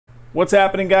What's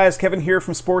happening, guys? Kevin here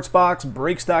from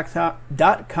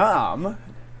SportsBoxBreaks.com.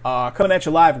 Coming at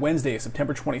you live Wednesday,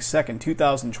 September 22nd,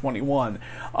 2021.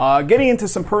 Getting into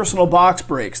some personal box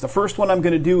breaks. The first one I'm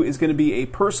going to do is going to be a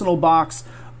personal box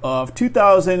of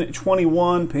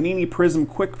 2021 Panini Prizm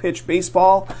Quick Pitch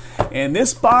Baseball. And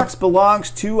this box belongs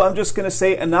to, I'm just going to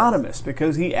say, Anonymous,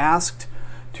 because he asked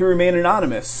to remain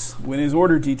anonymous when his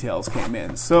order details came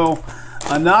in. So,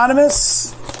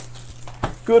 Anonymous,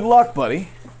 good luck, buddy.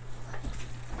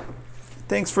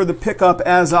 Thanks for the pickup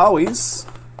as always.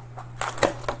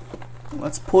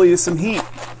 Let's pull you some heat.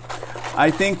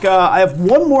 I think I have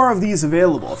one more of these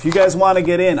available. If you guys want to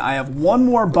get in, I have one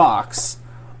more box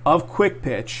of Quick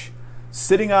Pitch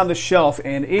sitting on the shelf,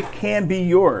 and it can be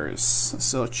yours.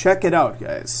 So check it out,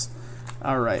 guys.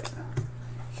 All right.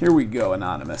 Here we go,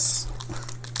 Anonymous.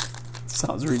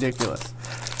 Sounds ridiculous.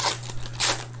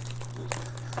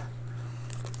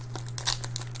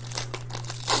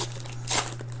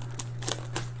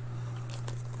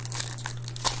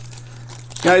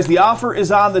 Guys, the offer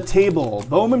is on the table.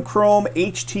 Bowman Chrome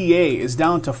HTA is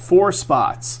down to 4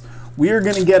 spots. We are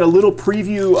going to get a little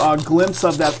preview glimpse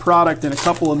of that product in a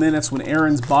couple of minutes when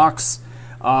Aaron's box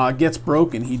gets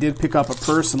broken. He did pick up a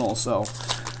personal, so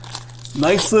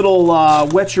nice little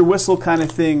wet your whistle kind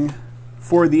of thing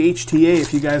for the HTA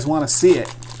if you guys want to see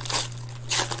it.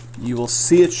 You will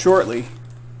see it shortly.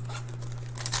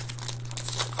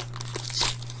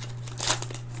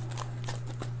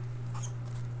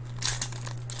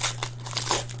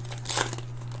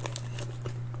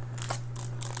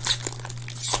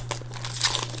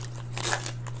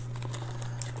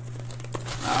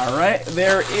 All right,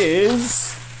 there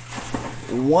is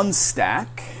one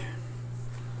stack.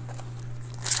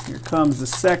 Here comes the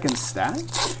second stack.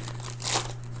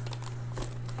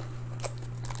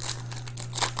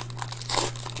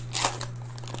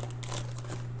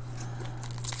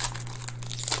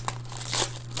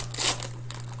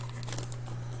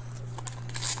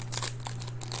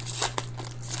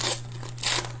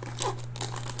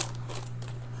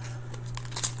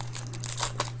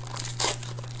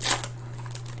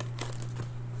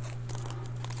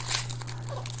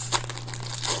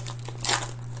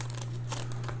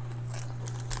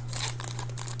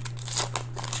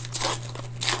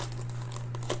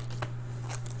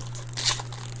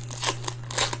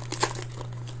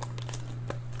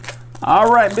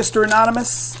 All right, Mr.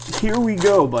 Anonymous, here we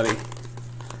go, buddy.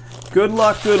 Good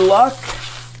luck, good luck.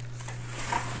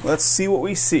 Let's see what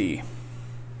we see.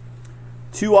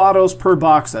 2 autos per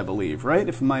box, I believe, right?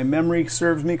 If my memory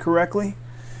serves me correctly.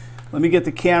 Let me get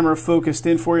the camera focused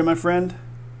in for you, my friend.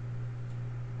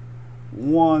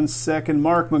 1 second.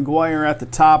 Mark McGuire at the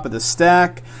top of the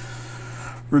stack.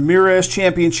 Ramirez,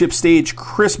 championship stage,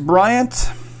 Chris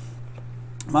Bryant.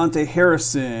 Monte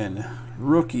Harrison,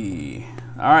 rookie.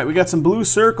 All right, we got some blue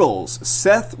circles.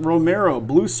 Seth Romero,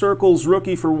 blue circles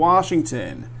rookie for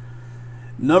Washington.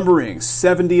 Numbering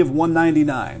 70 of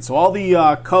 199. So all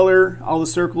the color, all the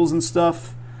circles and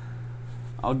stuff,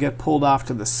 I'll get pulled off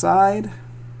to the side.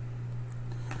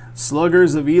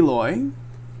 Sluggers of Eloy.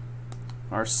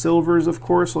 Our silvers, of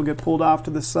course, will get pulled off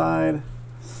to the side.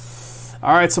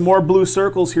 All right, some more blue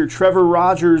circles here. Trevor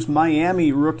Rogers,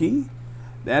 Miami rookie.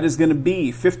 That is going to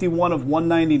be 51 of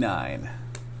 199.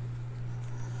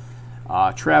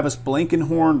 Travis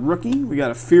Blankenhorn, rookie. We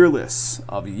got a Fearless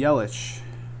of Yelich.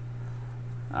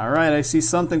 All right, I see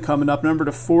something coming up. Number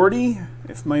to 40,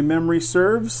 if my memory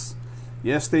serves.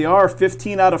 Yes, they are.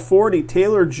 15 out of 40.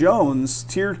 Taylor Jones,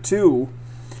 Tier 2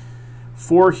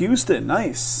 for Houston.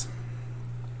 Nice.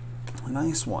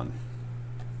 Nice one.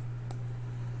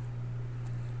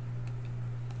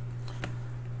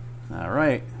 All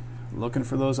right. Looking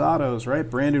for those autos, right?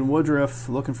 Brandon Woodruff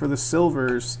looking for the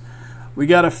silvers. We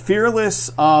got a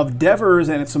Fearless of Devers,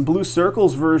 and it's some blue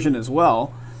circles version as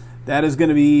well. That is going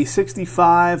to be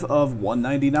 65 of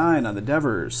 199 on the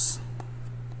Devers.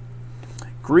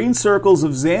 Green circles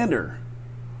of Xander.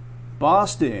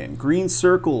 Boston, green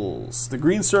circles. The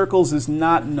green circles is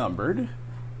not numbered.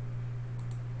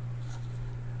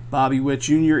 Bobby Witt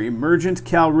Jr., Emergent,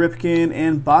 Cal Ripken,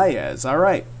 and Baez. All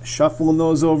right, shuffling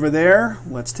those over there.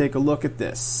 Let's take a look at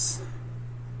this.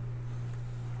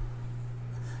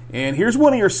 And here's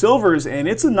one of your silvers, and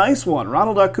it's a nice one.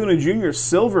 Ronald Acuna Jr.,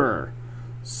 silver.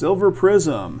 Silver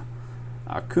Prizm.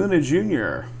 Acuna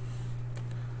Jr.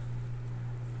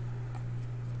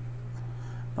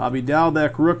 Bobby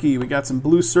Dalbec, rookie. We got some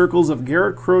blue circles of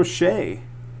Garrett Crochet.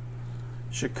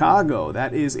 Chicago.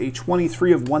 That is a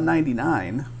 23 of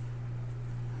 199.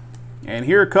 And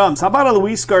here it comes. How about a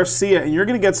Luis Garcia? And you're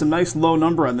going to get some nice low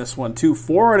number on this one, too.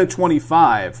 4 out of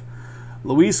 25.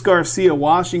 Luis Garcia,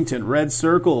 Washington, red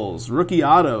circles, rookie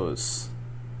autos.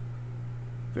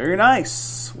 Very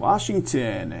nice.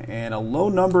 Washington, and a low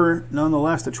number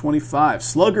nonetheless to 25.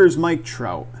 Sluggers, Mike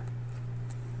Trout.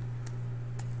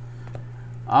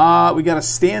 We got a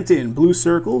Stanton, blue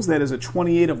circles. That is a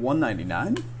 28 of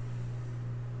 199.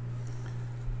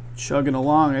 Chugging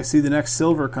along. I see the next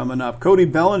silver coming up. Cody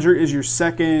Bellinger is your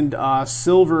second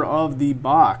silver of the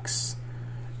box.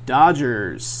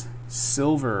 Dodgers,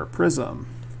 silver, Prizm.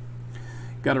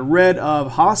 Got a red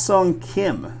of Ha-Sung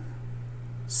Kim.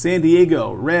 San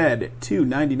Diego, red,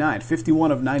 299.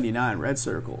 51 of 99, red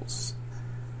circles.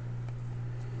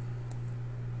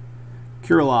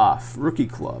 Kirilloff, rookie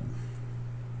club.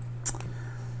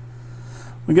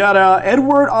 We got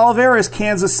Edward Olivares,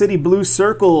 Kansas City, blue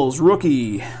circles,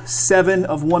 rookie, 7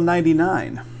 of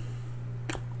 199.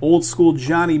 Old school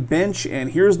Johnny Bench,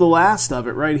 and here's the last of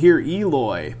it right here.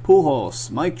 Eloy,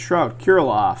 Pujols, Mike Trout,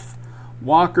 Kirilloff,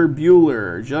 Walker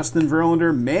Buehler, Justin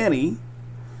Verlander, Manny,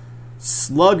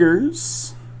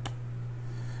 Sluggers.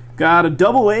 Got a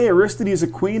double-A, Aristides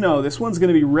Aquino. This one's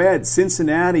going to be red,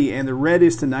 Cincinnati, and the red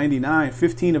is to 99.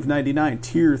 15 of 99,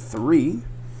 tier 3.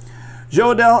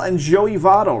 Jo Adell and Joey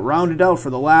Votto rounded out for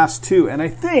the last two, and I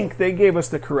think they gave us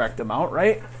the correct amount,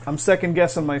 right? I'm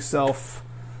second-guessing myself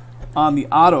on the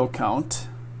auto count.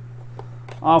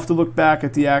 I'll have to look back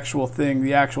at the actual thing,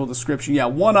 the actual description. Yeah,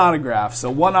 one autograph. So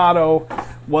one auto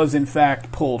was, in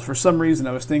fact, pulled. For some reason,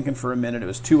 I was thinking for a minute it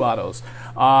was two autos.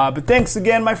 But thanks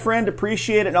again, my friend.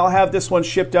 Appreciate it, and I'll have this one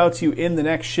shipped out to you in the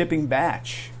next shipping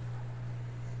batch.